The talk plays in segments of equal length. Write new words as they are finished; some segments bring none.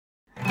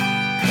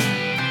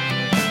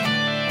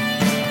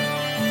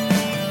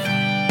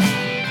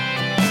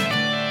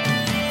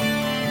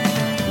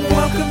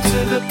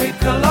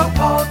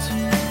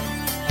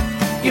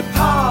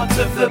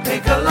of the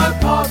Piccolo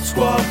Pod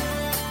Squad.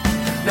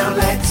 Now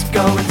let's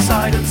go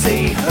inside and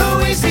see who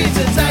is here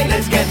today.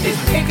 Let's get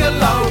this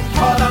Piccolo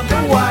Pod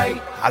underway.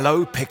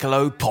 Hello,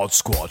 Piccolo Pod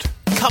Squad.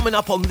 Coming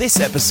up on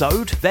this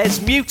episode,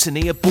 there's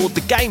mutiny aboard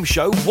the game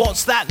show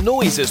What's That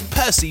Noise as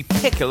Percy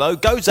Piccolo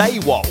goes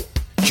AWOL.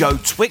 Joe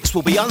Twix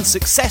will be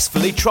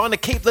unsuccessfully trying to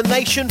keep the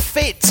nation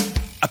fit.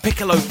 A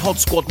Piccolo Pod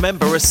Squad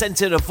member has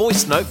sent in a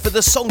voice note for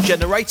the Song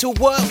Generator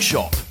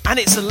workshop. And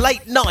it's a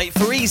late night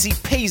for Easy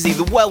Peasy,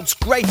 the world's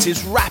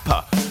greatest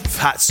rapper.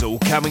 That's all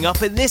coming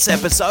up in this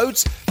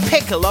episode's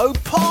Piccolo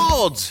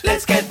Pod.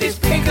 Let's get this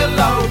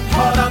Piccolo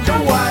Pod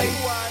underway.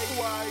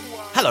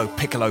 Hello,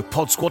 Piccolo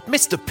Pod Squad.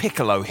 Mr.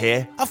 Piccolo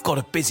here. I've got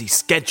a busy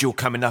schedule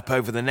coming up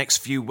over the next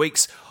few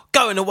weeks.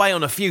 Going away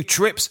on a few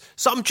trips,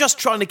 so I'm just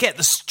trying to get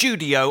the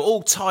studio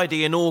all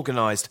tidy and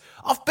organised.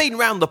 I've been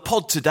round the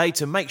pod today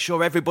to make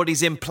sure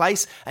everybody's in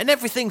place and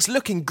everything's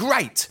looking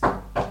great.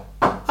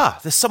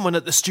 There's someone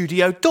at the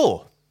studio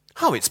door.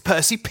 Oh, it's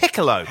Percy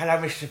Piccolo. Hello,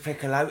 Mr.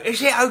 Piccolo.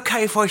 Is it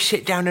okay if I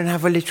sit down and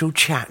have a little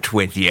chat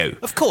with you?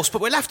 Of course,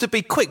 but we'll have to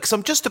be quick because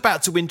I'm just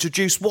about to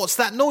introduce What's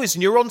That Noise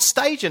and you're on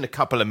stage in a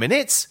couple of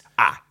minutes.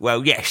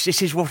 Well, yes,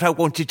 this is what I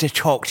wanted to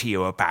talk to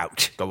you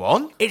about. Go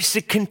on. It's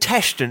the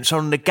contestants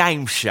on the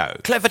game show.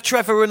 Clever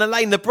Trevor and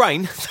Elaine the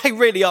Brain, they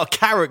really are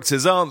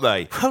characters, aren't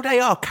they? Well, they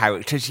are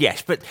characters,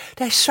 yes, but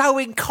they're so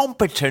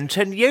incompetent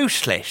and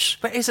useless.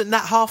 But isn't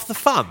that half the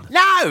fun?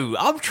 No,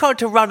 I'm trying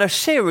to run a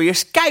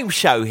serious game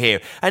show here,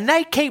 and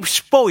they keep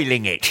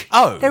spoiling it.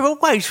 Oh. They're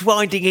always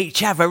winding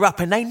each other up,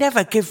 and they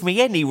never give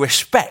me any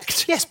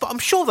respect. Yes, but I'm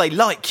sure they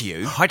like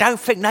you. I don't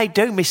think they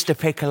do, Mr.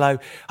 Piccolo.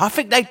 I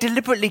think they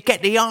deliberately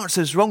get the answers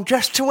wrong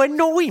just to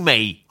annoy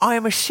me. I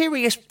am a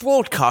serious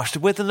broadcaster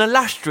with an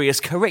illustrious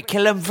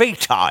curriculum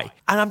vitae,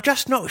 and I'm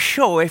just not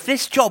sure if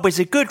this job is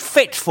a good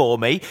fit for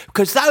me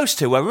because those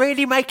two are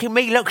really making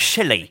me look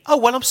silly. Oh,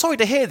 well, I'm sorry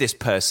to hear this,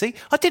 Percy.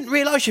 I didn't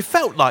realise you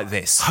felt like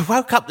this. I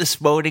woke up this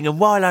morning and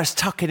while I was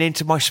tucking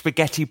into my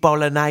spaghetti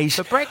bolognese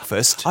for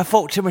breakfast, I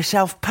thought to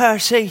myself,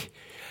 Percy,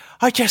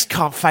 I just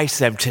can't face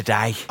them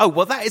today. Oh,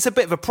 well, that is a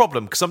bit of a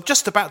problem, because I'm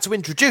just about to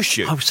introduce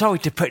you. I'm sorry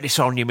to put this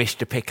on you,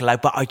 Mr. Piccolo,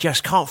 but I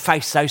just can't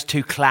face those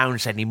two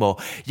clowns anymore.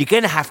 You're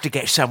going to have to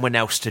get someone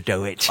else to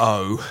do it.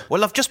 Oh.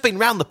 Well, I've just been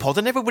round the pod,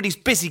 and everybody's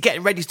busy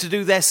getting ready to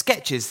do their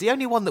sketches. The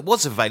only one that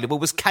was available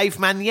was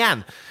Caveman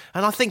Yan,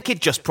 and I think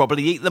he'd just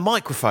probably eat the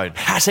microphone.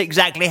 That's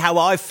exactly how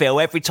I feel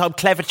every time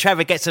Clever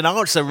Trevor gets an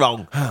answer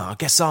wrong. I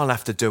guess I'll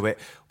have to do it.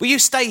 Will you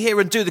stay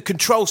here and do the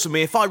controls for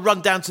me if I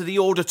run down to the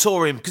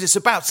auditorium, because it's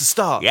about to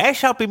start? Yes,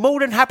 I'll be more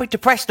than happy to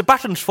press the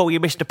buttons for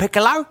you, Mr.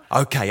 Piccolo.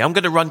 OK, I'm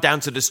going to run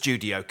down to the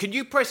studio. Can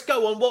you press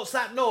go on What's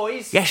That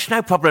Noise? Yes,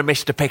 no problem,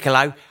 Mr.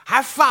 Piccolo.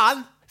 Have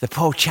fun. The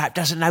poor chap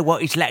doesn't know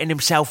what he's letting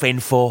himself in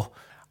for.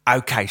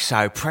 OK,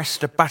 so press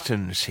the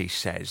buttons, he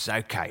says.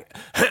 OK.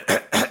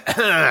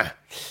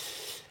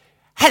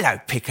 Hello,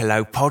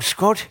 Piccolo Pod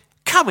Squad.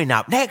 Coming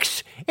up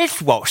next,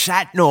 it's What's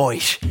That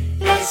Noise?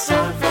 It's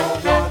time for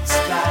What's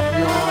That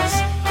Noise?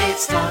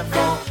 It's time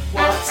for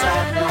What's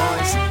That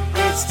Noise?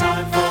 It's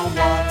time for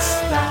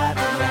What's That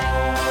Noise?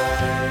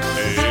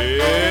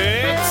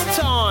 It's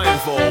time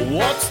for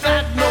What's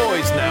That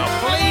Noise? Now,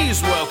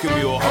 please welcome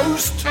your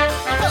host,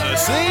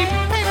 Percy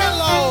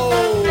Piccolo.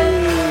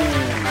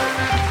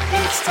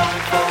 It's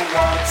time for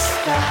What's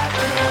That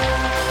Noise?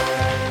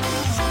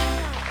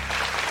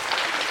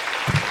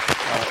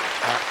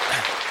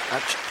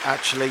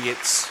 Actually,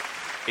 it's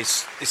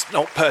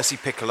not Percy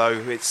Piccolo.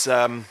 It's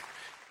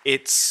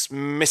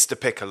Mr.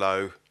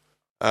 Piccolo.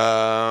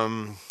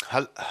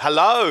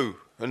 Hello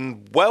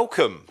and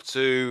welcome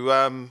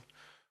to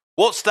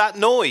What's That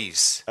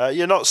Noise?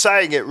 You're not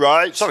saying it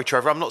right. Sorry,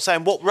 Trevor, I'm not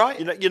saying what right?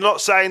 You're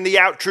not saying the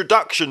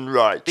outroduction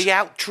right. The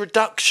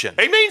outroduction.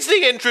 He means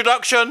the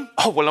introduction.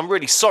 Oh, well, I'm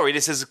really sorry.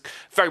 This is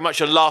very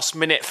much a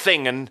last-minute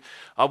thing, and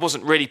I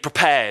wasn't really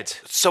prepared.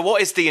 So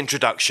what is the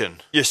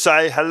introduction? You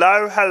say,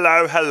 hello,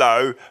 hello,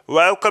 hello,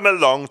 welcome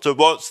along to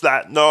What's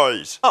That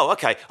Noise? Oh,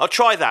 OK, I'll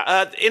try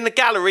that. In the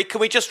gallery, can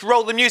we just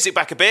roll the music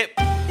back a bit?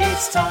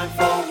 It's time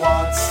for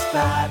What's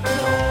That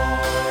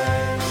Noise?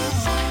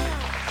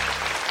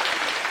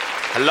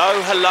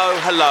 Hello, hello,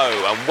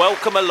 hello, and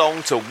welcome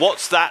along to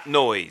What's That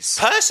Noise?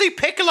 Percy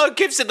Piccolo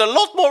gives it a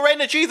lot more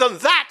energy than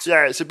that.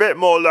 Yeah, it's a bit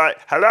more like,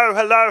 hello,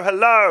 hello,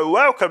 hello,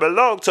 welcome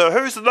along to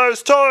Who's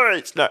Those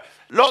Toys? No,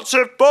 lots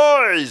of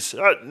boys.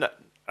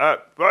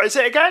 What is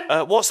it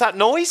again? What's that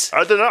noise?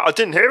 I don't know, I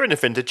didn't hear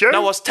anything, did you?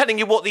 No, I was telling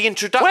you what the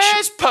introduction...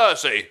 Where's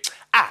Percy?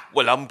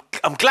 Well,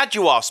 I'm glad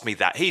you asked me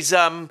that. He's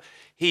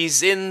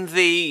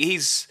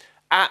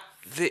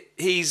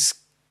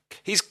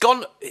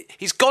gone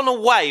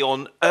away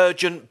on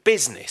urgent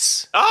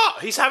business.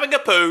 He's having a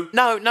poo.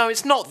 No,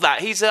 it's not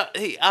that. He's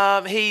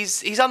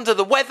under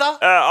the weather.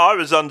 I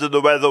was under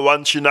the weather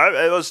once, you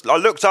know. I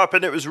looked up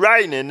and it was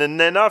raining, and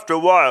then after a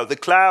while the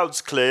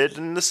clouds cleared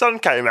and the sun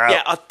came out.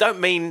 Yeah, I don't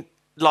mean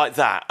like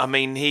that. I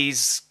mean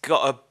he's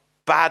got a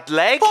bad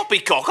leg.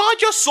 Poppycock, I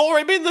just saw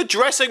him in the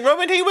dressing room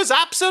and he was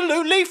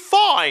absolutely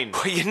fine.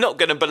 Well, you're not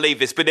going to believe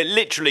this, but it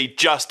literally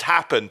just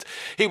happened.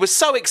 He was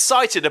so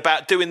excited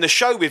about doing the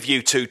show with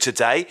you two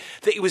today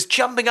that he was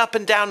jumping up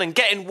and down and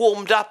getting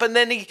warmed up, and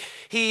then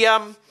he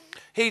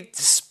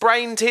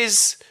sprained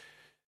his...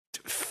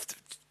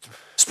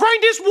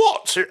 Sprained his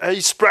what?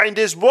 He sprained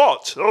his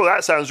what? Oh,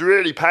 that sounds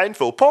really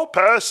painful. Poor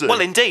person.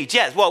 Well, indeed,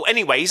 yes. Well,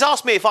 anyway, he's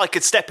asked me if I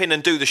could step in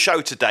and do the show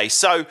today,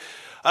 so...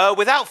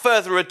 without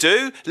further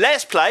ado,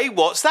 let's play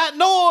What's That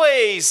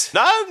Noise?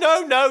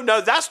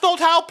 No, that's not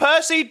how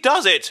Percy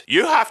does it.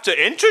 You have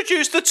to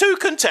introduce the two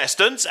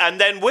contestants and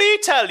then we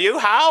tell you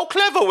how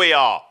clever we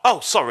are.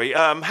 Oh, sorry,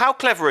 how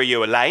clever are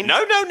you, Elaine?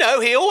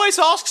 No, he always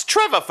asks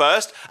Trevor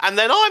first and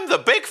then I'm the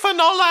big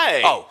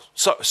finale. Oh,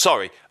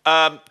 sorry.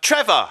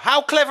 Trevor,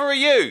 how clever are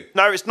you?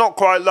 No, it's not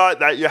quite like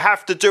that. You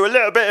have to do a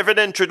little bit of an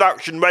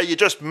introduction where you're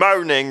just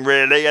moaning,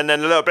 really, and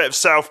then a little bit of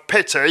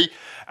self-pity.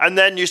 And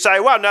then you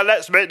say, well, now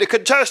let's meet the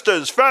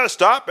contestants.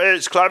 First up,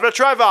 it's Clever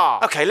Trevor.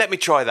 Okay, let me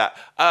try that.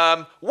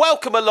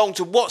 Welcome along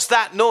to What's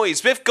That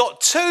Noise? We've got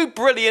two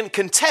brilliant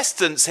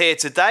contestants here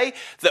today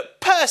that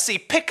Percy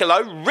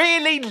Piccolo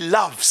really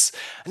loves.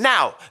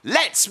 Now,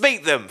 let's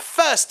meet them.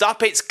 First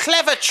up, it's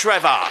Clever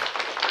Trevor.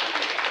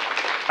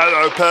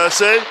 Hello,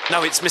 Percy.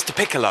 No, it's Mr.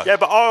 Piccolo. Yeah,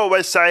 but I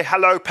always say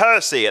hello,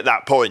 Percy, at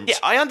that point. Yeah,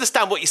 I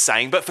understand what you're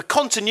saying, but for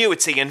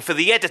continuity and for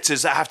the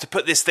editors that have to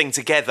put this thing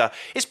together,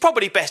 it's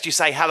probably best you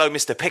say hello,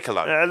 Mr.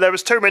 Piccolo. There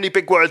was too many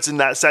big words in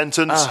that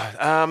sentence.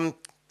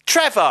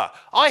 Trevor,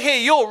 I hear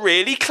you're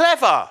really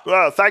clever.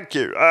 Well, thank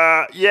you.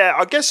 Yeah,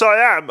 I guess I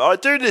am. I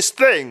do this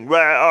thing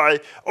where I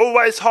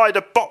always hide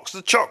a box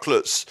of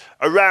chocolates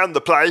around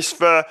the place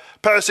for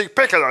Percy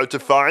Piccolo to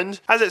find,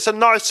 as it's a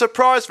nice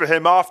surprise for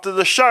him after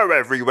the show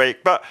every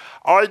week. But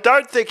I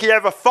don't think he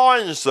ever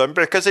finds them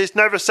because he's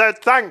never said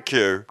thank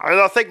you. And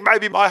I think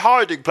maybe my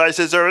hiding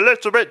places are a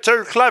little bit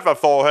too clever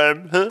for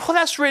him. Well,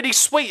 that's really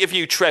sweet of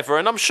you, Trevor,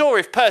 and I'm sure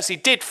if Percy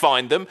did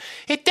find them,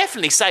 he'd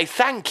definitely say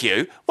thank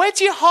you. Where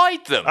do you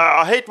hide them?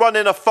 I hid one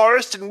in a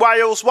forest in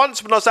Wales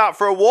once when I was out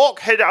for a walk,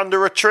 hid it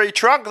under a tree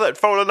trunk that had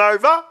fallen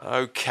over.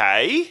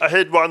 Okay. I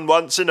hid one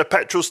once in a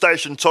petrol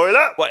station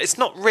toilet. Well, it's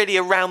not really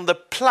around the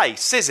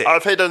place, is it?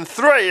 I've hidden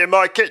 3 in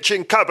my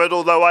kitchen cupboard,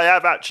 although I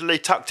have actually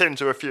tucked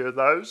into a few of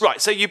those. Right,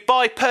 so you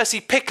buy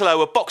Percy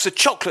Piccolo a box of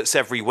chocolates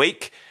every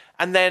week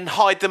and then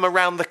hide them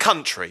around the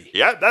country?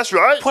 Yeah, that's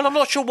right. Well, I'm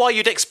not sure why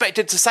you'd expect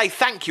him to say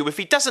thank you if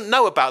he doesn't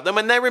know about them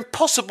and they're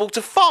impossible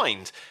to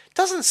find.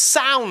 Doesn't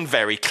sound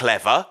very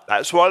clever.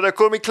 That's why they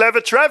call me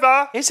Clever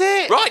Trevor. Is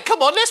it? Right, come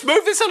on, let's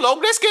move this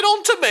along. Let's get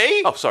on to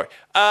me. Oh, sorry.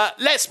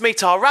 Let's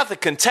meet our other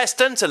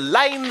contestant,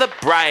 Elaine the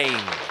Brain.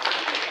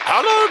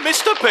 Hello,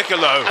 Mr.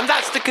 Piccolo. And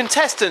that's the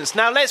contestants.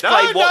 Now let's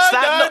play What's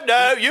That...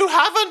 No, you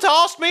haven't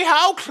asked me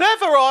how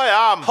clever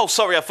I am. Oh,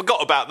 sorry, I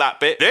forgot about that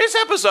bit. This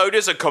episode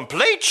is a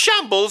complete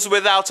shambles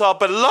without our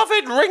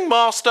beloved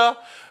ringmaster,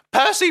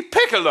 Percy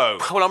Piccolo.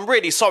 Well, I'm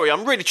really sorry.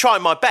 I'm really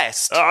trying my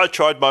best. I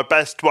tried my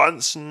best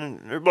once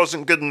and it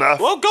wasn't good enough.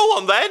 Well, go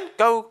on then.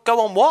 Go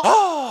on what?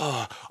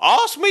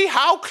 Ask me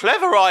how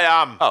clever I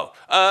am. Oh,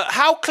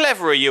 how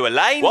clever are you,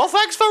 Elaine? Well,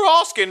 thanks for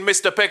asking,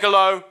 Mr.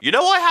 Piccolo. You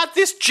know, I had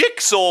this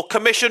jigsaw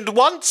commissioned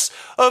once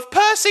of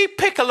Percy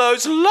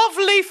Piccolo's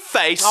lovely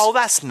face. Oh,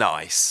 that's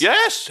nice.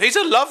 Yes, he's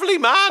a lovely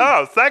man.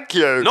 Oh, thank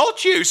you.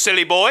 Not you,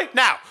 silly boy.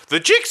 Now, the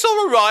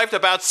jigsaw arrived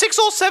about 6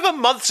 or 7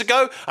 months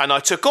ago, and I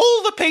took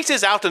all the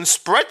pieces out and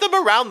spread them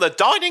around the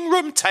dining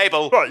room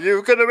table. What, you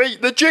were going to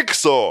eat the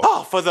jigsaw?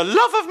 Oh, for the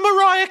love of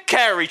Mariah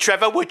Carey,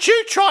 Trevor, would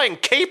you try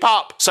and keep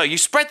up? So you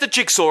spread the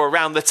jigsaw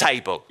around the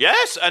table?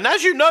 Yes, and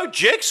as you know,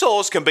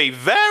 jigsaws can be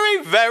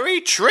very,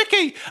 very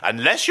tricky,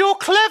 unless you're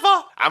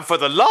clever. And for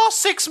the last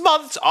 6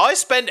 months, I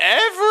spent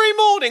every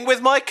morning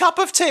with my cup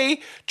of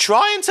tea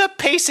trying to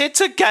piece it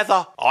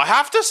together. I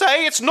have to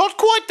say, it's not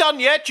quite done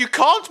yet. You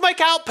can't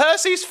make out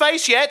Percy's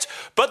face yet,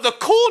 but the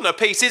corner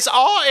pieces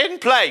are in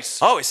place.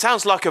 Oh, it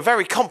sounds like a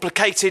very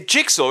complicated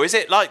jigsaw. Is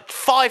it like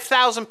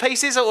 5,000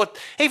 pieces or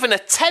even a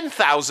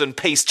 10,000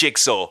 piece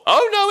jigsaw?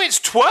 Oh no, it's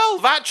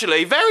 12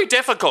 actually. Very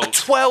difficult. A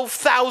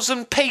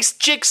 12,000 piece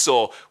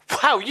jigsaw?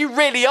 Wow, you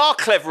really are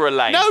clever,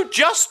 Elaine. No,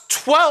 just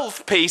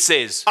 12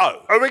 pieces.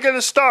 Oh. Are we going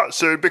to start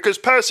soon? Because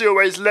Percy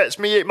always lets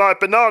me eat my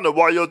banana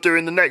while you're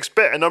doing the next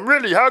bit, and I'm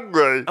really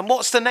hungry. And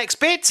what's the next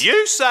bit?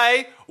 You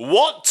say,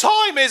 what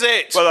time is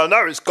it? Well, I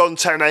know it's gone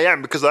 10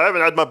 a.m. because I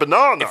haven't had my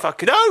banana. If I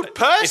could... No,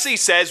 Percy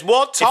says,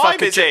 what time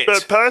is it?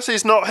 But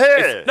Percy's not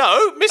here.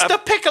 No,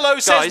 Mr. Piccolo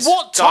says,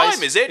 what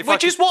time is it?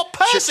 Which is what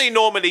Percy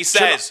normally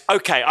says.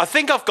 Okay, I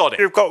think I've got it.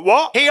 You've got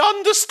what? He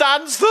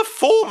understands the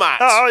format.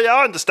 Oh, yeah,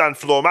 I understand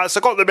floor mats. I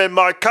got them in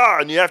my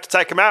car, and you have to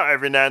take them out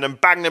every now and then and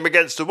bang them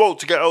against the wall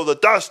to get all the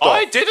dust off.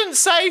 I didn't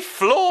say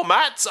floor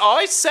mats.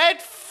 I said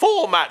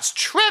formats.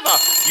 Trevor,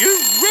 you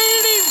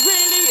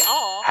really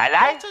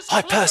Hello?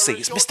 Hi, Percy,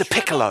 it's Mr.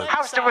 Piccolo.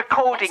 How's the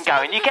recording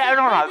going? You getting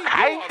on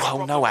okay?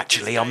 Well, no,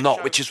 actually, I'm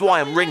not, which is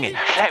why I'm ringing.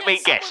 Let me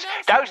guess.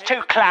 Those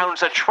two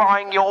clowns are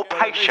trying your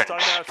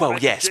patience. Well,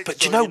 yes,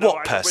 but you know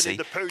what, Percy?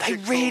 They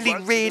really,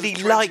 really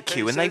like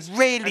you and they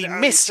really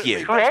miss you.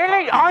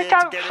 Really? I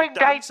don't think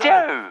they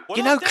do.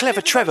 You know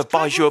Clever Trevor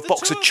buys you a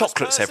box of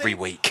chocolates every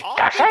week.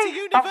 Does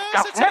he?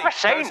 I've never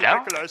seen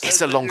them.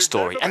 It's a long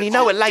story. And you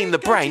know Elaine the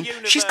Brain?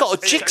 She's got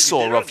a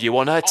jigsaw of you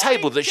on her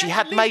table that she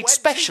had made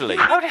specially.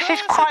 Oh, this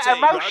is quite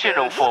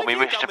emotional for me,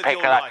 Mr.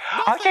 Piccolo.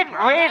 I didn't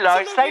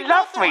realise they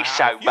loved me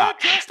so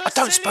much. I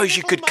don't suppose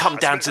you could come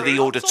down to the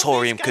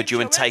auditorium, could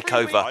you, and take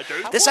over?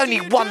 There's only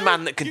one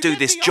man that can do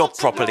this job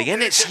properly,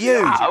 and it's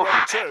you. Oh,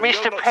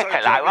 Mr.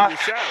 Piccolo,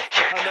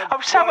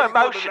 I'm so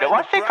emotional,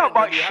 I think I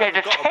might shed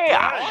a tear.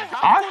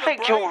 I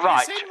think you're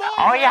right.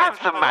 I am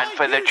the man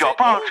for the job,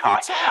 aren't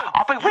I?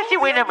 I'll be with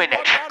you in a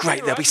minute.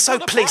 Great, they'll be so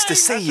pleased to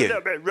see you. A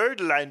little bit rude,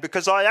 Elaine,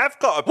 because I have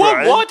got a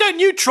brain. Well, why don't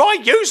you try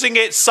using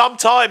it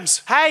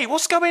sometimes? Hey,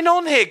 what's going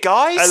on here,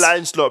 guys?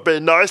 Elaine's not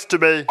being nice to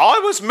me. I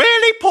was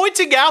merely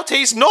pointing out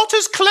he's not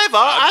as clever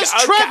as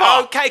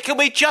Trevor. Okay, can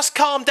we just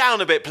calm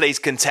down a bit, please,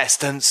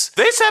 contestants?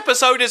 This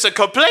episode is a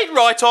complete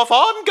write-off.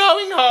 I'm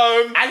going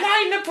home.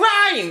 Elaine the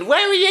Brain,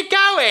 where are you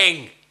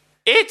going?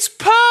 It's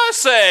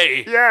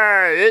Percy!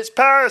 Yay, it's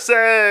Percy!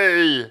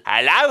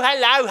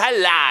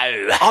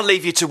 Hello. I'll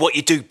leave you to what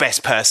you do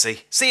best,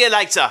 Percy. See you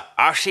later.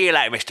 I'll see you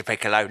later, Mr.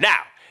 Piccolo. Now,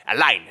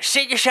 Elaine,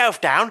 sit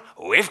yourself down.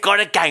 We've got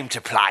a game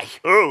to play.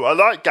 Oh, I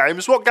like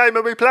games. What game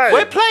are we playing?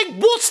 We're playing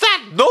What's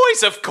That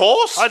Noise, of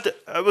course!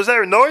 Was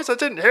there a noise? I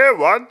didn't hear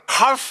one.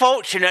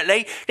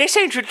 Unfortunately, this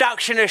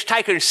introduction has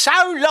taken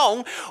so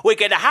long, we're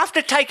going to have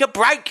to take a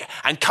break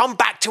and come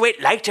back to it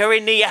later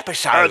in the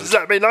episode. Does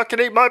that mean I can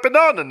eat my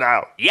banana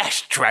now?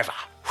 Yes, Trevor.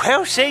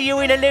 We'll see you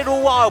in a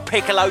little while,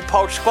 Piccolo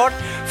Pod Squad,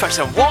 for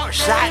some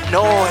What's That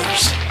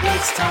Noise?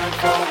 It's time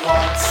for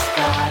What's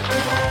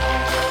That Noise?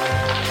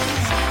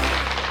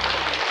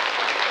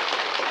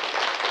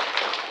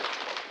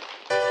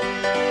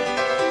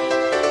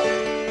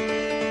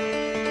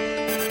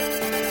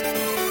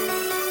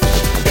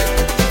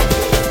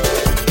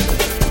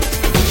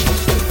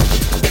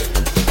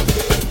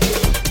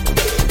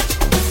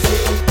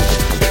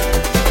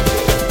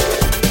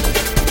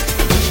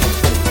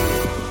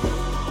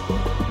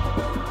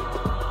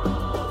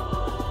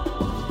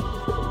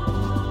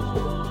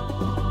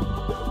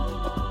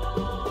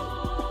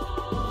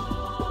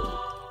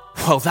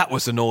 Well, that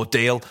was an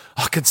ordeal.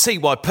 I can see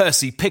why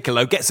Percy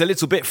Piccolo gets a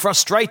little bit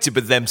frustrated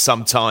with them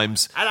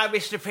sometimes. Hello,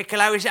 Mr.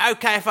 Piccolo. Is it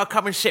okay if I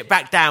come and sit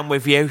back down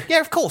with you? Yeah,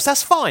 of course,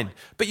 that's fine.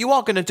 But you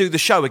are going to do the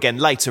show again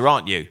later,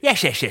 aren't you?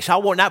 Yes. I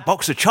want that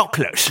box of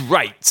chocolates.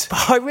 Great.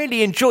 But I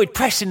really enjoyed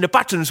pressing the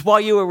buttons while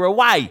you were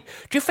away.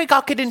 Do you think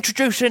I could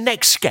introduce the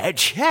next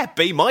sketch? Yeah,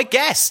 be my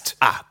guest.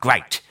 Ah,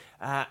 great.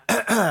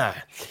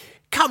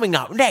 Coming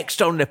up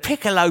next on the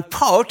Piccolo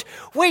Pod,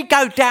 we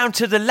go down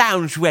to the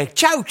lounge where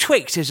Joe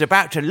Twix is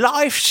about to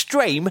live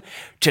stream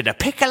to the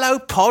Piccolo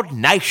Pod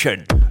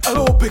Nation.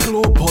 Hello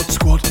Piccolo Pod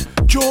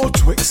Squad, Joe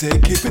Twix here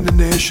keeping the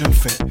nation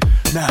fit.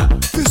 Now,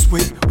 this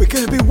week we're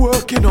going to be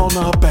working on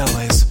our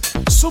bellies.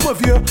 Some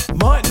of you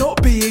might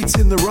not be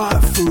eating the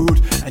right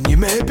food and you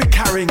may be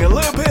carrying a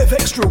little bit of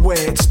extra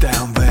weight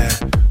down there.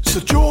 So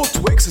Joe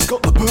Twix has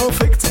got the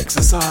perfect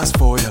exercise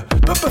for you.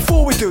 But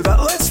before we do that,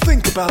 let's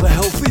think about a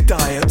healthy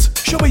diet.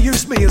 Shall we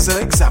use me as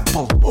an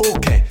example?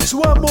 Okay,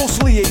 so I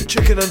mostly eat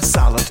chicken and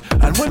salad.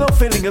 And when I'm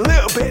feeling a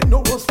little bit,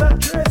 what's that,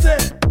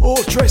 Tracy?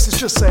 Oh, Tracy's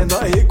just saying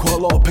that I eat quite a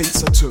lot of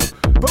pizza too.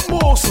 But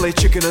mostly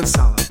chicken and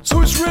salad. So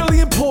it's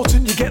really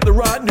important you get the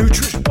right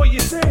nutrition. What are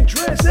you saying,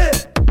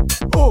 Tracy?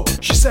 Oh,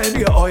 she's saying,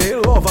 yeah, I eat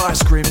a lot of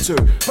ice cream too.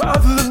 But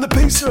other than the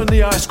pizza and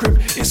the ice cream,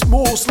 it's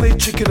mostly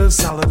chicken and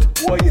salad.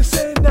 What are you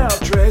saying now,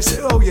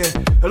 Tracy? Oh yeah,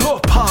 a lot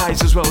of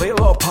pies as well, I eat a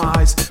lot of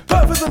pies.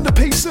 But other than the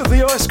pizza,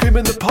 the ice cream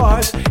and the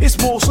pies, it's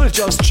mostly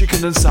just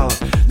chicken and salad.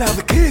 Now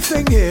the key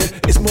thing here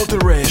is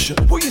moderation.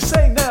 What are you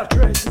saying now,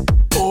 Tracy?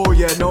 Oh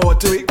yeah, no, I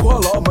do eat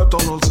quite a lot of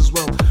McDonald's as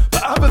well.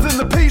 But other than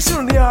the pizza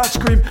and the ice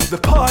cream, the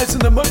pies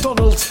and the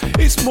McDonald's,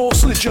 it's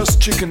mostly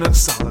just chicken and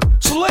salad.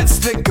 So let's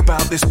think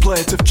about this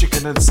plate of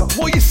chicken and salad.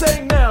 What are you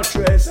saying now,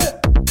 Tracy?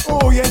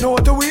 Oh yeah, no,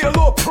 I do eat a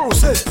lot of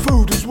processed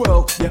food as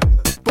well. Yeah.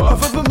 But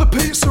other than the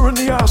pizza and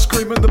the ice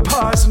cream and the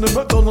pies and the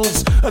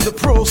McDonald's and the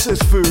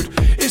processed food,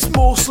 it's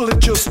mostly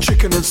just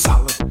chicken and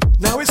salad.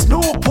 Now it's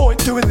no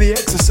point doing the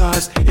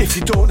exercise if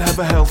you don't have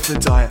a healthy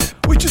diet,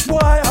 which is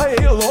why I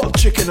eat a lot of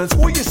chicken and...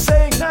 What are you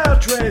saying now,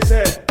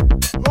 Tracy?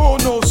 Oh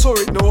no,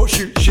 sorry, no,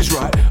 she's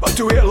right. I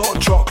do eat a lot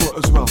of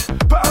chocolate as well.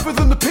 But other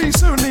than the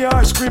pizza and the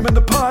ice cream and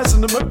the pies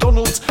and the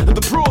McDonald's and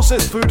the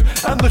processed food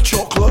and the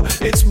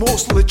chocolate, it's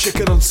mostly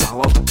chicken and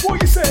salad. What are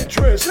you saying,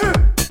 Tracy?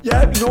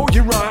 Yeah, no,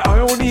 you're right. I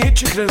only eat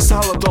chicken and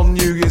salad on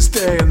New Year's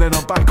Day and then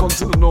I'm back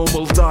onto the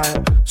normal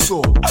diet.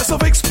 So, as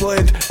I've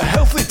explained, a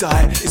healthy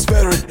diet is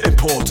very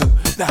important.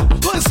 Now,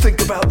 let's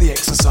think about the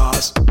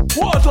exercise.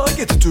 What I'd like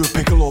you to do,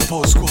 Piccolo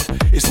Pod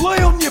Squad, is lay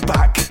on your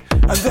back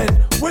and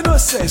then, when I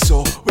say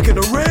so, we're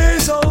going to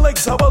raise our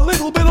legs up a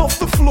little bit off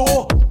the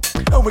floor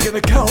and we're going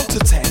to count to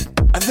 10.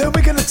 and then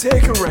we're gonna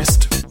take a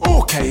rest.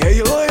 Okay, are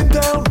you lying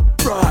down?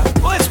 Right,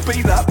 let's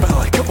beat that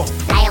belly, come on.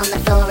 Lay on the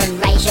floor and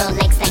raise your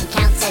legs, then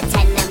count to 10,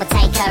 then we'll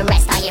take a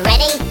rest. Are you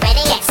ready?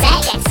 Ready? Get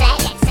set, get set,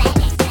 get set,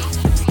 get set.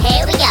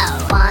 Here we go.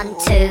 1,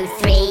 2,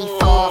 3,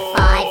 4,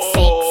 5,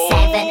 6,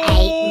 7,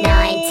 8,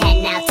 9,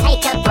 10. Now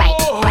take a break,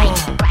 break.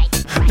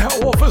 Now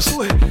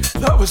obviously,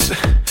 that was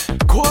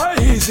quite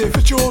easy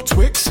for Joe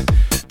Twix,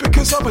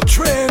 because I'm a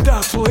trained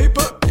athlete,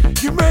 but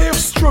you may have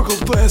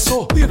struggled there,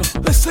 so,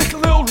 let's take a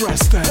little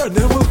rest there, and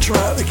then we'll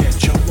try it again,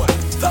 shall we?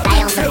 That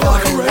Lay on didn't the feel floor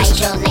like a and rest. raise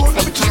your legs, Let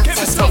me then just count get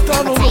to myself 10, down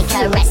then on we'll the take a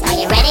floor. rest. Are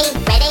you ready?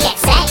 Ready? Get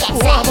set, get set,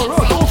 I get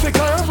set. don't think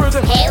I am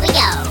ready. Here we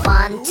go.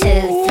 1,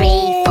 2,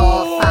 3,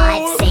 4,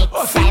 5, 6,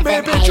 I think 7,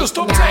 maybe 8, just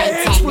up to 9,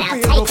 8 10. would Now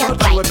be take enough, a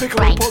actually. break, Pick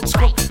break, up on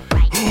break,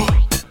 break.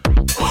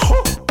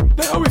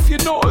 Now, if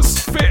you're not as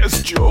fit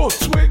as Joe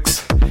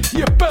Twix,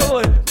 your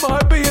belly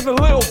might be in a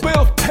little bit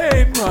of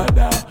pain right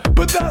now,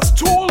 but that's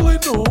totally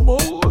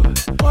normal,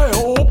 I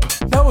hope.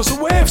 Now, as a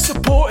way of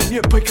supporting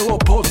your Piccolo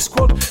Pod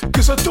Squad,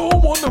 because I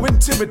don't want to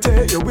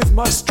intimidate you with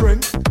my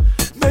strength,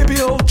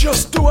 maybe I'll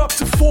just do up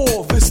to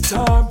 4 this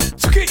time.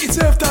 So get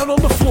yourself down on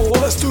the floor,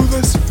 let's do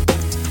this.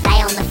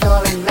 Lay on the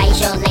floor and raise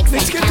your legs,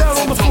 Let's then get down count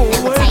on to the 10, floor,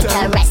 then we'll lay take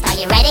down. a rest. Are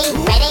you ready?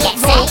 Ready? Get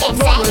No, set, get I'm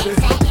set, not get ready.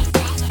 set, get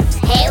set.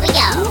 Here we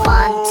go.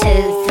 1,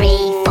 2,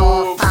 3,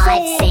 4,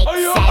 5, 6, Oh,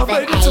 yeah, I 7,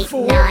 made it to 8,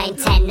 4. 9,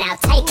 10. Now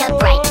take a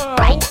break,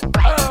 break,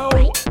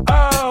 break.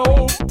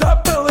 Ow,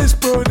 that belly's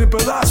burning,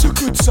 but that's a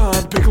good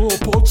sign, Piccolo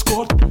Pod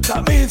Squad.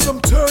 That means I'm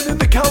turning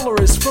the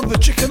calories from the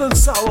chicken and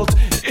salad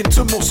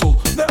into muscle.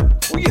 Now,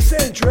 what you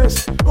saying,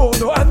 Dress? Oh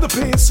no, and the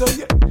pizza,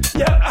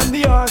 yeah, and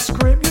the ice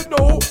cream,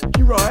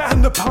 you're right,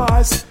 and the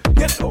pies,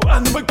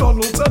 and the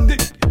McDonald's, and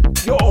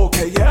you're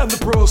okay, yeah, and the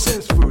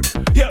processed food,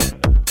 yeah.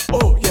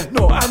 Oh, yeah,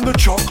 no, and the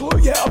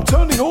chocolate, yeah, I'm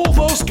turning all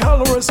those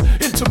calories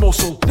into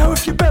muscle. Now,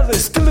 if your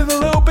belly's still in a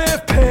little bit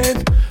of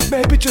pain,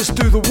 maybe just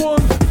do the 1,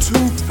 2,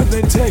 and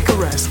then take a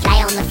rest. Lay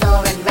on the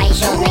floor and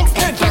raise your legs,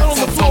 then Get down count on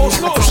to the 10, floor, then it's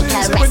we'll not as take a easy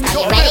rest. when Are you've you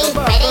got a ready? bit of a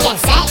Ready? Get belly.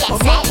 set, get I'm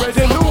set, not get ready,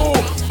 set. no.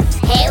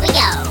 Here we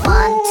go.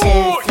 1, 2,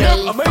 3,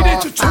 Yeah, I made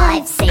it to 2. 4,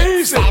 5, 6,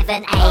 Easy. 7, 8,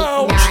 9, 10.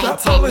 Ouch,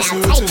 that belly's Now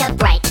hurting. take a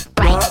break,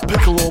 Right, break.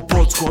 Piccolo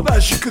Pod Squad,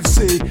 as you can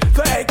see,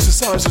 the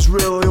exercise is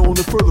really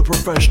only for the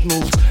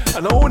professionals,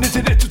 and I only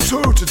did it to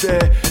 2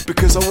 today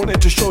because I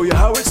wanted to show you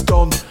how it's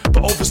done,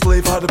 but obviously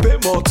if I had a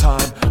bit more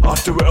time,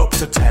 I'd do it up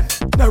to 10.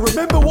 Now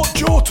remember what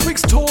Joe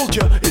Twix told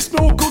you, it's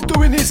no good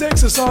doing these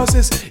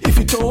exercises if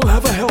you don't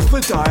have a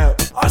healthy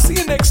diet. I'll see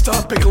you next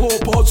time, Piccolo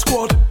Pod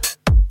Squad.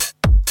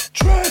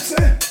 Tracy,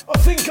 I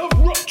think I've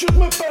ruptured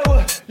my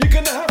belly. You're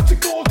gonna have to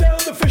go down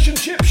the fish and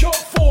chip shop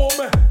for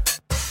me.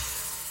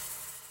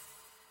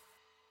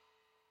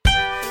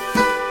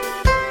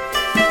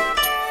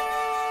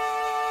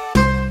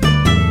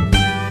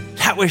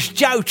 That was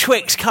Joe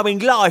Twix coming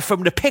live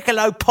from the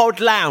Piccolo Pod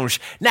Lounge.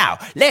 Now,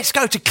 let's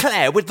go to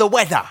Claire with the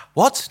weather.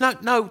 What?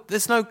 No,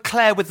 there's no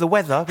Claire with the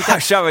weather. Oh,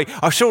 sorry,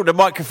 I saw the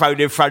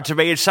microphone in front of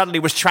me and suddenly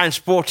was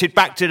transported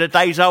back to the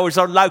days I was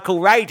on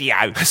local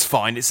radio. That's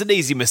fine, it's an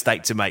easy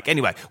mistake to make.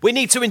 Anyway, we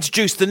need to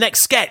introduce the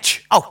next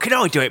sketch. Oh, can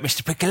I do it,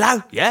 Mr.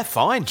 Piccolo? Yeah,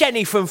 fine.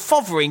 Jenny from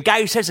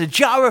Fotheringay says a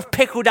jar of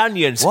pickled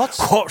onions. What?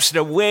 What's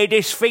the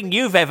weirdest thing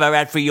you've ever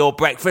had for your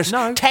breakfast?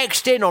 No.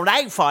 Text in on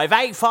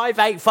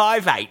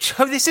 8585858.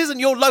 Oh, this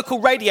isn't your local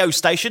radio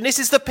station, this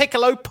is the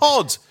Piccolo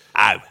Pod.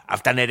 Oh,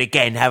 I've done it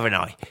again, haven't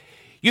I?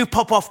 You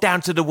pop off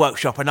down to the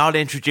workshop and I'll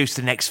introduce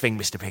the next thing,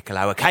 Mr.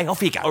 Piccolo, okay?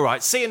 Off you go. All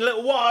right, see you in a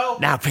little while.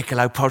 Now,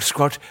 Piccolo Pod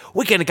Squad,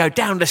 we're going to go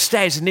down the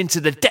stairs and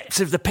into the depths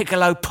of the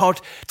Piccolo Pod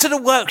to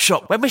the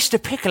workshop where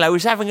Mr. Piccolo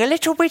is having a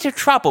little bit of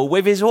trouble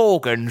with his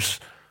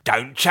organs.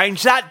 Don't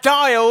change that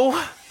dial.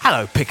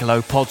 Hello,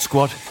 Piccolo Pod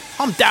Squad.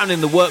 I'm down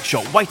in the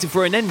workshop waiting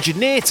for an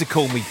engineer to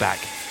call me back.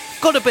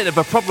 Got a bit of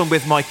a problem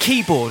with my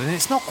keyboard and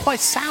it's not quite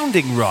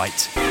sounding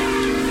right.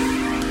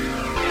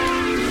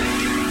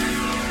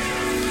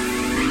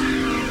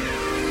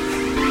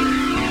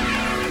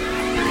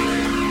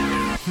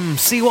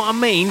 See what I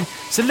mean?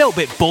 It's a little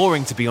bit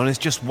boring, to be honest,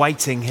 just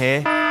waiting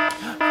here.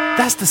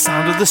 That's the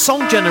sound of the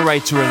song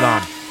generator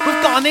alarm.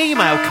 We've got an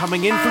email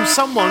coming in from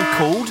someone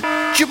called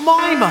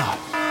Jemima.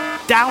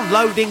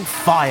 Downloading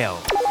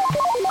file.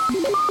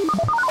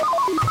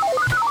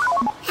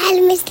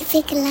 Hello, Mr.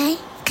 Piccolo.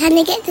 Can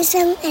I get the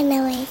song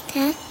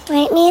generator?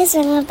 Write me a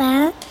song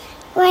about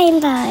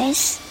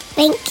rainbows.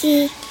 Thank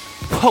you.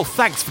 Well,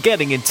 thanks for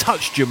getting in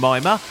touch,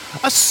 Jemima.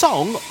 A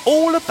song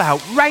all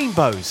about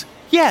rainbows.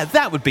 Yeah,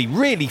 that would be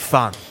really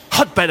fun.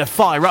 I'd better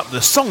fire up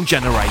the song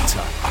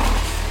generator.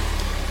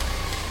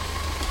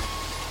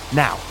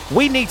 Now,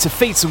 we need to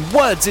feed some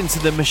words into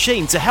the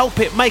machine to help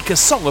it make a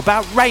song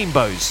about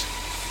rainbows.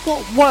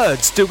 What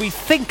words do we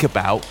think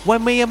about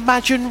when we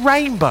imagine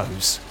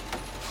rainbows?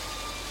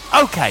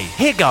 Okay,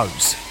 here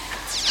goes.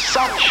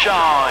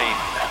 Sunshine,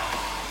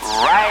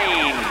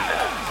 rain,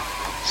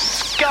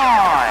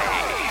 sky,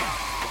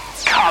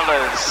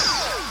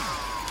 colours,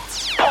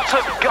 pot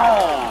of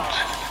gold,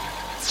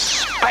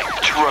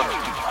 spectrum.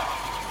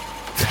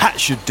 That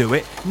should do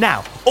it.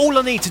 Now, all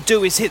I need to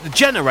do is hit the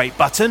generate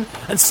button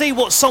and see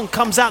what song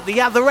comes out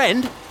the other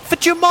end. for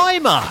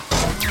Jemima.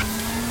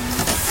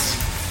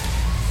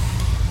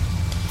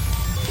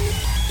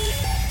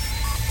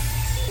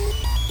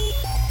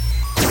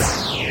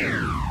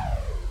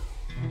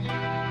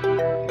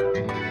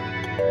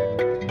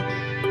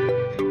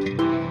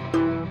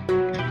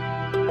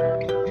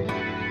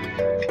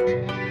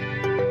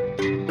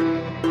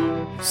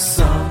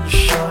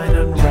 Sunshine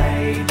and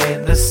rain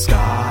in the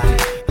sky,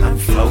 I'm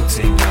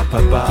floating up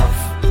above,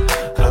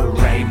 a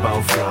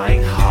rainbow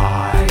flying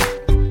high.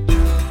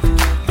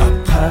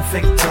 A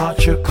perfect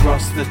touch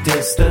across the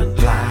distant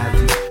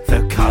land,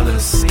 the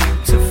colours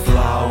seem to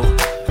flow,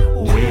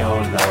 we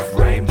all love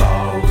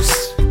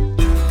rainbows.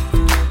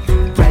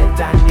 Red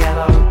and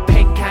yellow,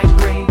 pink and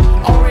green,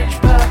 orange,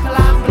 purple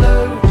and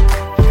blue.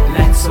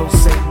 Let's all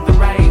sing the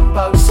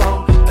rainbow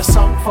song, a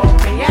song for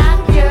me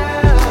and you.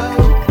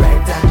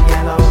 Red and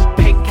yellow,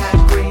 pink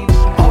and green,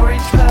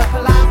 orange,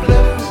 purple and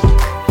blue.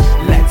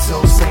 Let's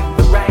all sing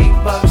the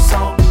rainbow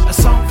song, a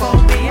song for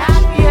me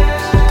and you.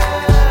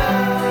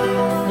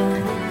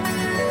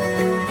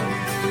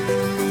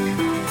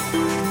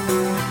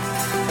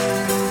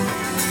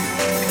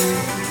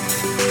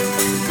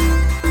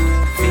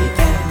 The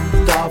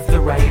end of the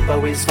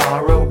rainbow is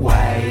far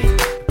away,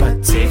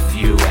 but if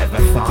you ever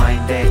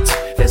find it,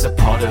 there's a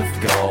pot of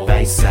gold,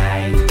 they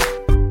say.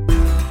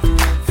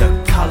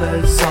 The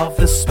colours of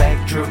the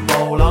spectrum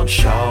all on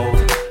show,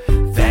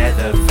 they're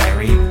the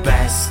very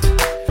best,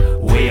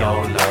 we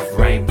all love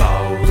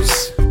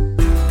rainbows.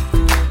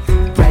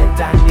 Red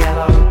and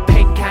yellow,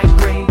 pink and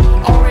green,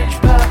 orange,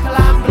 purple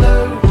and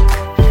blue.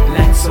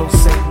 Let's all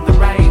sing the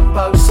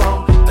rainbow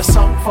song, a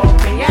song for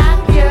me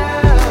and you.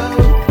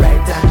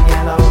 Red and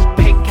yellow,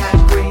 pink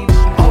and green,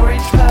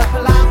 orange,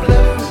 purple and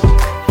blue.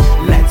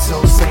 Let's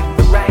all sing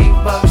the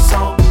rainbow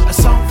song, a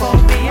song for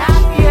me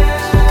and you.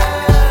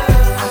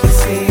 I can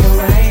see a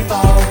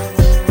rainbow,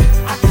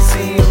 I can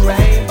see a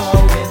rainbow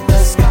in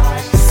the sky.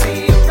 I can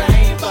see a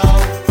rainbow,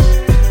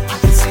 I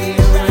can see a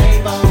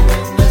rainbow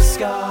in the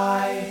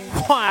sky.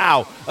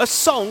 Wow, a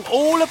song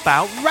all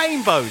about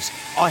rainbows.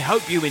 I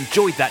hope you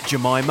enjoyed that,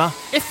 Jemima.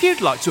 If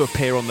you'd like to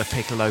appear on the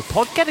Piccolo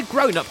Pod, get a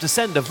grown-up to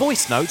send a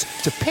voice note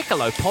to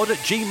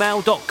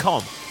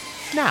piccolopod@gmail.com.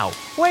 Now,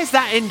 where's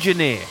that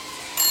engineer?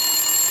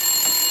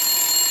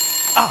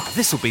 Ah,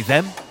 this'll be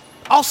them.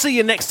 I'll see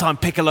you next time,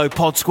 Piccolo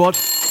Pod Squad.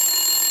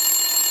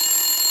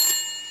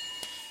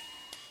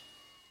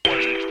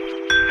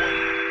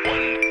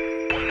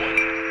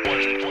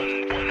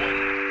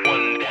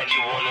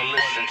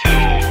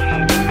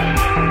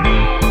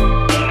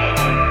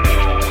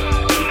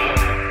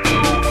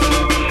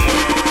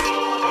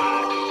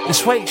 The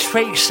sweet,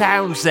 sweet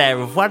sounds there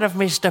of one of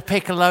Mr.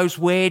 Piccolo's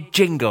weird I'm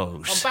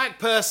jingles. back,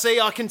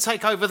 Percy. I can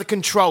take over the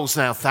controls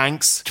now,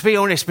 thanks. To be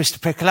honest, Mr.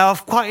 Piccolo,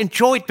 I've quite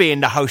enjoyed being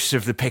the host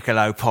of the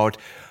Piccolo Pod.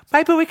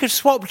 Maybe we could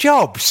swap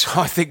jobs.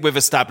 I think we've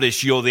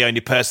established you're the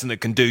only person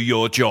that can do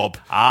your job.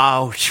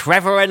 Oh,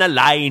 Trevor and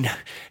Elaine.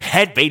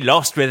 They'd be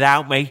lost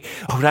without me.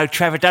 Although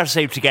Trevor does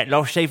seem to get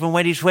lost even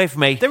when he's with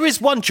me. There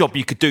is one job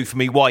you could do for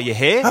me while you're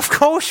here. Of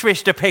course,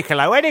 Mr.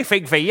 Piccolo.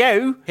 Anything for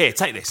you. Here,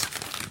 take this.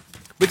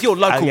 With your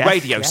local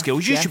radio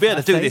skills, you should be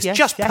able to do this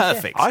just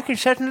perfect. I can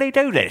certainly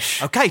do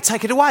this. Okay,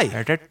 take it away.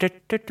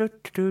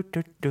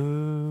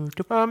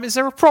 Is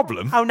there a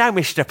problem? Oh no,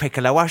 Mr.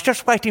 Piccolo, I was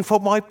just waiting for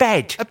my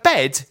bed. A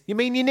bed? You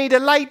mean you need to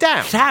lay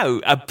down? No,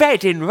 a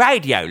bed in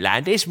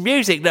Radioland is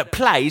music that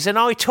plays and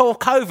I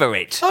talk over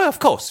it. Oh, of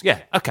course, yeah.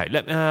 Okay,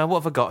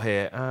 what have I got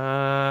here?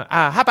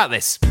 How about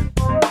this?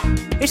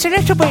 It's a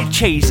little bit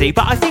cheesy,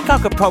 but I think I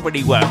could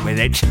probably work with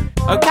it.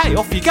 Okay,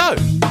 off you go.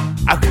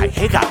 Okay,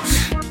 here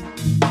goes.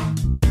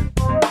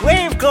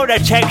 We've got a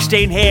text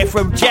in here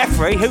from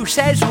Jeffrey who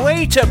says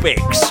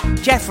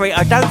Weetabix. Jeffrey,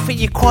 I don't think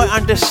you quite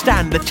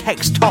understand the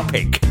text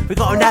topic. We've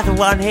got another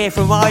one here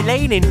from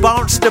Eileen in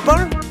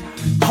Barnstable.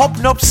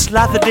 Hobnob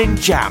slathered in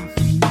jam.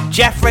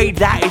 Jeffrey,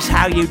 that is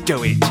how you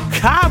do it.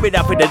 Coming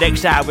up in the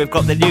next hour, we've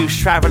got the news,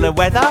 travel and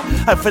weather.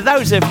 And for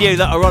those of you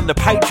that are on the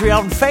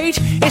Patreon feed,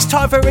 it's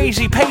time for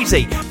Easy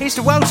Peasy. He's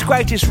the world's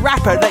greatest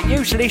rapper that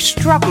usually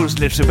struggles a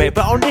little bit,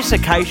 but on this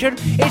occasion,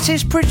 it's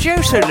his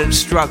producer that's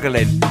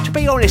struggling. To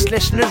be honest,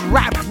 listeners,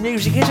 rap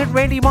music isn't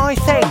really my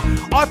thing.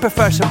 I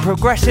prefer some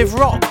progressive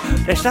rock.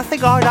 There's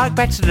nothing I like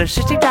better than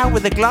sitting down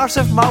with a glass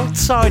of mulled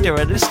cider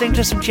and listening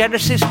to some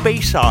Genesis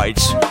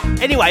B-sides.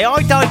 Anyway,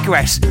 I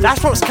digress.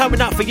 That's what's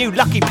coming up for you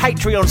lucky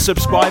Patreon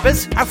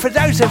subscribers. And for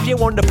those of you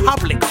on the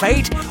public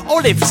feed,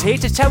 Olive's here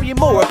to tell you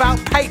more about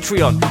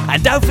Patreon.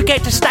 And don't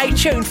forget to stay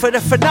tuned for the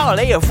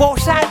finale of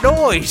What's That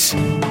Noise?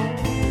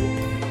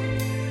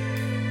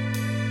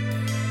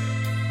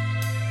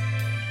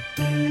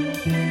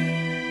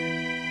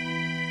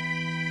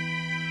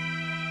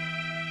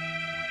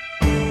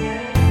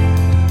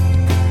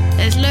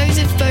 There's loads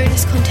of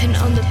bonus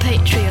content on the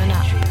Patreon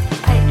app.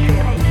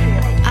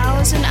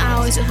 Hours and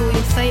hours of all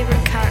your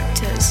favourite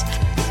characters.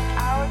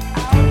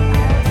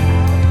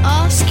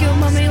 Ask your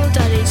mummy or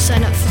daddy to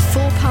sign up for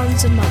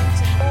 £4 a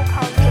month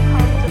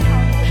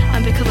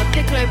and become a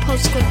Piccolo Pod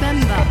Squad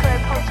member.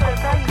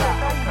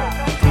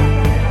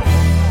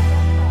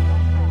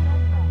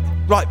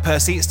 Right,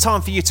 Percy, it's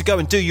time for you to go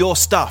and do your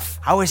stuff.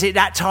 Oh, is it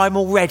that time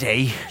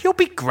already? You'll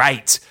be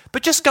great,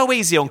 but just go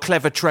easy on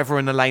Clever Trevor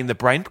and Elaine the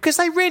Brain because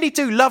they really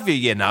do love you,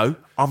 you know.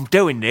 I'm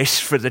doing this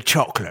for the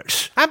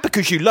chocolates. And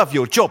because you love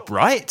your job,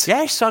 right?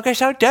 Yes, I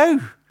guess I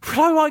do.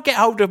 I might get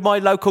hold of my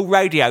local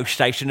radio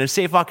station and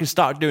see if I can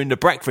start doing the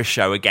breakfast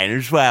show again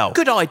as well.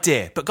 Good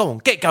idea, but go on,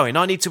 get going.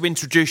 I need to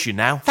introduce you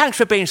now. Thanks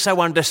for being so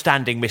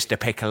understanding, Mr.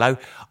 Piccolo.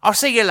 I'll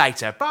see you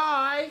later.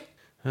 Bye.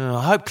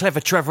 I hope Clever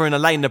Trevor and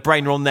Elaine the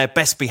Brain are on their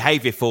best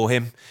behaviour for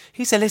him.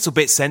 He's a little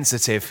bit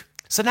sensitive.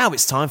 So now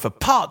it's time for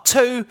part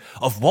 2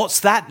 of What's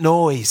That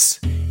Noise?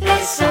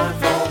 It's time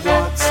for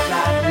What's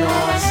That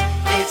Noise?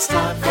 It's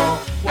time for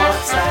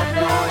What's That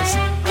Noise?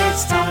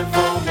 It's time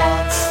for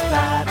What's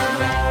That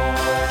Noise?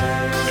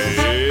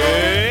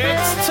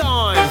 It's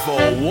time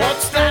for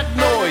What's That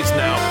Noise?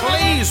 Now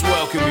please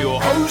welcome your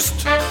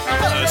host,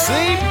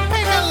 Percy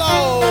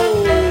Piccolo!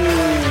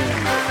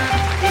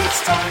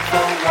 It's time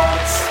for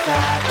What's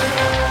That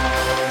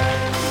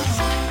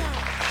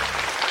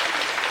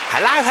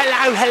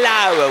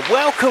Hello, and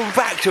welcome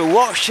back to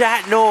What's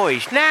That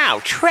Noise? Now,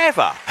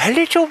 Trevor, a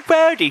little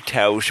birdie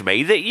tells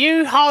me that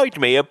you hide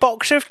me a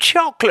box of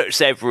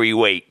chocolates every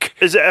week.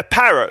 Is it a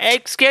parrot?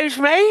 Excuse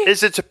me?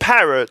 Is it a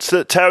parrot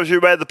that tells you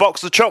where the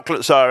box of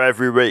chocolates are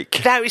every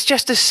week? No, it's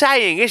just a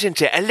saying,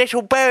 isn't it? A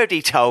little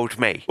birdie told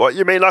me. What,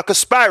 you mean like a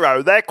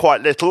sparrow? They're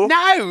quite little.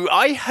 No,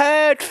 I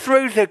heard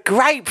through the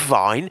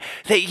grapevine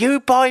that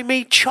you buy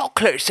me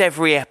chocolates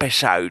every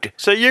episode.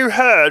 So you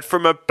heard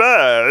from a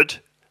bird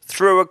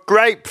through a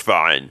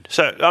grapevine.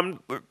 So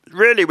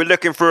really we're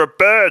looking for a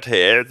bird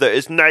here that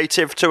is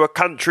native to a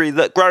country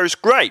that grows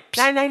grapes.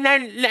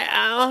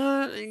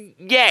 No.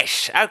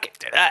 Yes. Okay.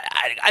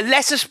 A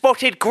lesser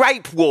spotted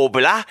grape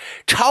warbler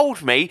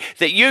told me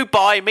that you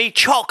buy me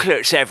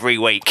chocolates every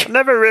week.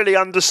 Never really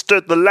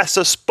understood the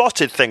lesser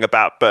spotted thing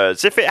about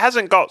birds. If it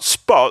hasn't got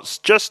spots,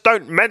 just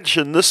don't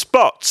mention the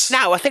spots.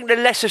 No, I think the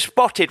lesser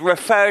spotted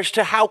refers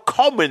to how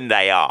common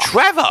they are.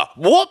 Trevor,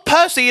 what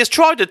Percy is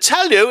trying to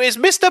tell you is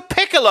Mr.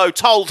 Piccolo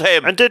told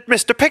him. And did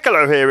Mr.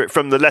 Piccolo hear it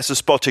from the lesser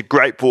spotted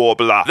grape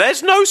warbler?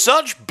 There's no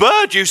such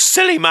bird, you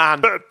silly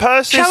man. But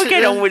Percy... Shall we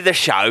get on with the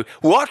show?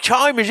 What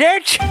time is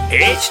it?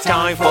 It's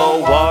time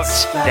for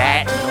What's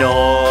That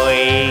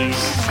Noise?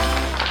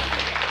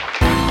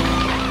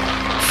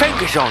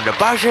 Fingers on the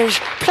buzzers,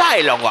 play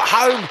along at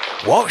home.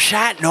 What's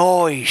that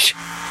noise?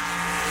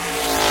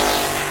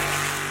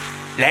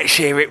 Let's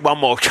hear it one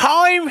more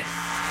time.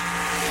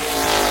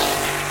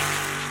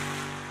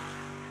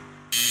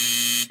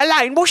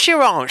 Elaine, what's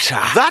your answer?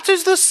 That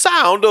is the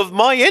sound of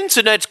my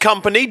internet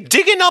company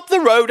digging up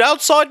the road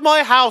outside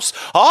my house.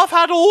 I've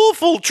had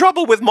awful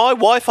trouble with my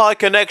Wi-Fi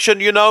connection,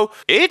 you know.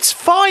 It's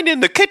fine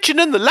in the kitchen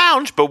and the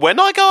lounge, but when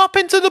I go up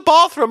into the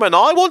bathroom and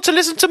I want to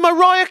listen to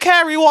Mariah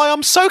Carey while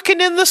I'm soaking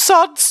in the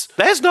suds,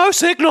 there's no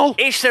signal.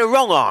 It's the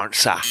wrong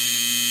answer.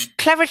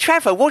 Clever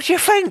Trevor, what do you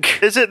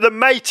think? Is it the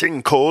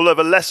mating call of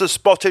a lesser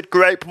spotted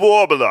grape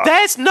warbler?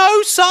 There's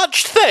no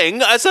such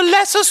thing as a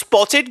lesser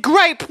spotted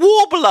grape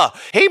warbler.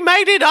 He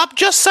made it up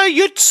just so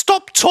you'd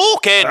stop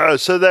talking. Oh,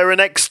 so they're an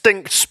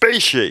extinct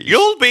species.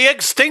 You'll be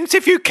extinct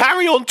if you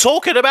carry on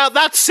talking about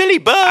that silly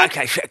bird.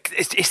 Okay,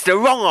 it's the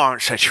wrong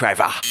answer,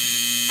 Trevor.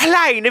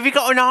 Elaine, have you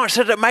got an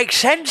answer that makes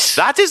sense?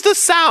 That is the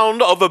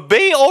sound of a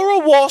bee or a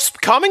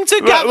wasp coming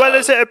together. Well,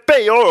 is it a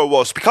bee or a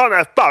wasp? You can't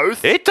have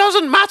both. It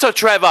doesn't matter,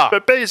 Trevor.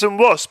 But bees and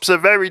wasps are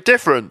very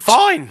different.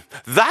 Fine.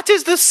 That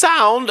is the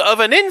sound of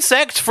an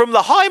insect from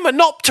the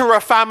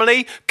Hymenoptera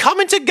family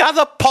coming to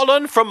gather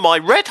pollen from my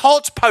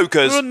red-hot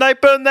pokers. Wouldn't they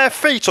burn their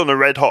feet on a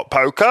red-hot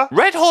poker?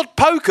 Red-hot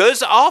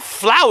pokers are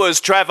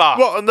flowers, Trevor.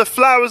 What, and the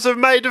flowers are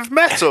made of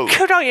metal?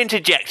 Could I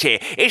interject here?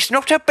 It's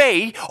not a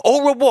bee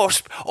or a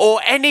wasp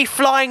or any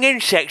flying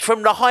insect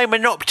from the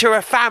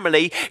Hymenoptera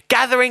family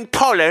gathering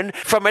pollen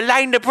from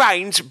Elaine the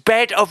Brain's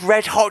bed of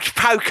red-hot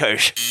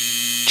pokers.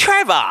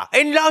 Trevor,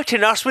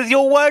 enlighten us with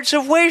your words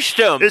of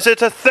wisdom. Is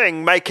it a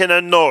thing making a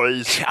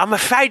noise? I'm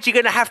afraid you're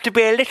going to have to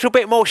be a little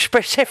bit more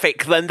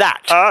specific than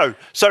that. Oh,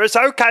 so it's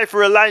okay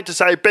for Elaine to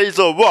say bees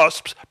or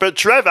wasps, but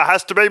Trevor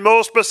has to be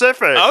more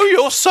specific. Oh,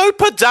 you're so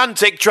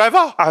pedantic,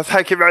 Trevor. Oh,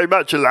 thank you very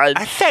much, Elaine.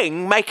 A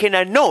thing making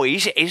a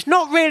noise is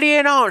not really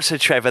an answer,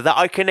 Trevor, that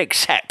I can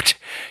accept.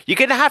 You're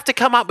going to have to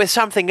come up with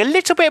something a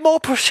little bit more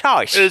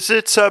precise. Is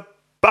it a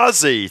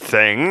buzzy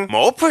thing?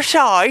 More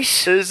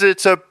precise. Is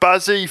it a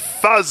buzzy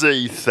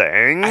fuzzy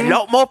thing? A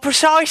lot more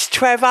precise,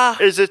 Trevor.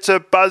 Is it a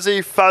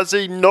buzzy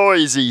fuzzy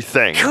noisy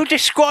thing? You're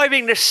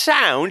describing the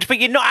sound, but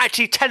you're not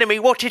actually telling me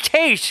what it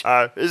is.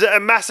 Is it a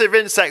massive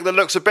insect that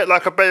looks a bit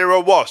like a bee or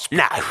a wasp?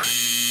 No.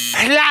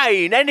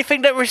 Elaine,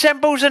 anything that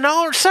resembles an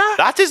answer?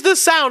 That is the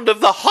sound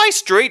of the high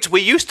street we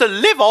used to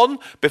live on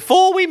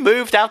before we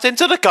moved out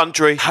into the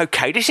country.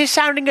 Okay, this is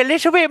sounding a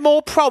little bit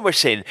more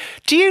promising.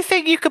 Do you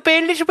think you could be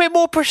a little bit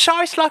more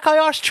precise like I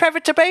asked Trevor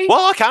to be?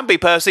 Well, I can be,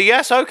 Percy,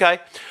 yes, okay.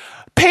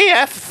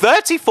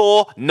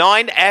 PF34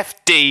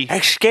 9FD.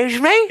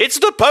 Excuse me? It's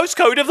the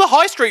postcode of the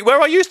high street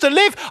where I used to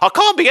live. I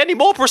can't be any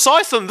more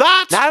precise than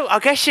that. No, I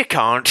guess you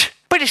can't.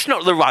 But it's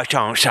not the right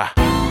answer.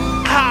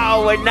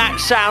 Oh, and that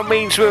sound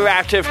means we're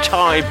out of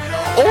time.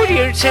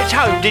 Audience at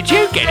home, did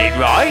you get it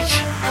right?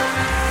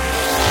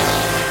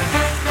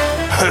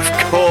 Of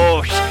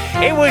course,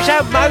 it was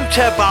a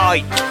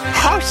motorbike.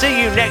 I'll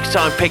see you next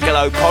time,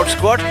 Piccolo Pod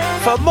Squad,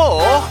 for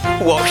more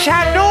What's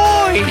That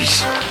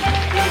Noise?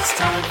 It's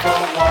time for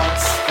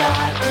What's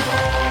That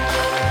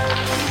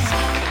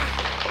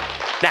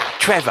Noise? Now,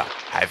 Trevor,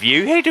 have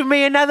you hidden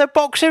me another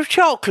box of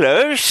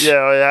chocolates?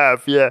 Yeah, I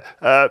have, yeah.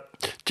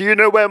 Do you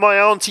know where my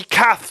Auntie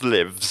Kath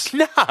lives?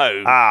 No.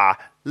 Ah,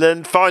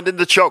 then finding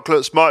the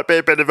chocolates might be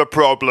a bit of a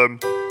problem.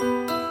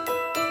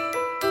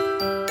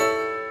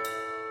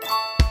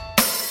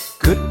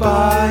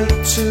 Goodbye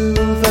to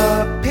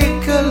the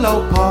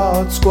Piccolo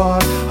Pod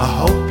Squad. I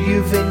hope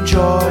you've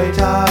enjoyed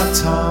our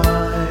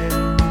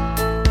time.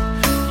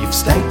 You've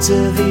stayed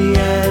to the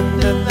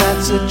end, and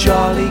that's a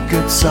jolly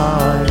good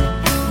sign.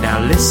 Now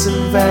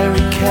listen very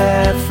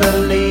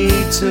carefully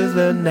to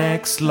the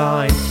next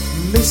line.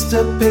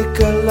 Mr.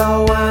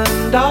 Piccolo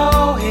and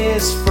all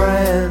his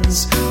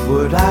friends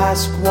would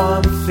ask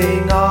one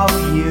thing of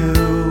you.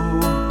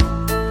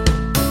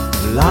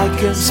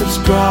 Like and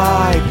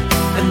subscribe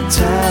and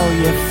tell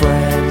your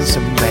friends,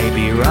 and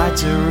maybe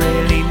write a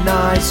really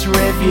nice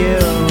review.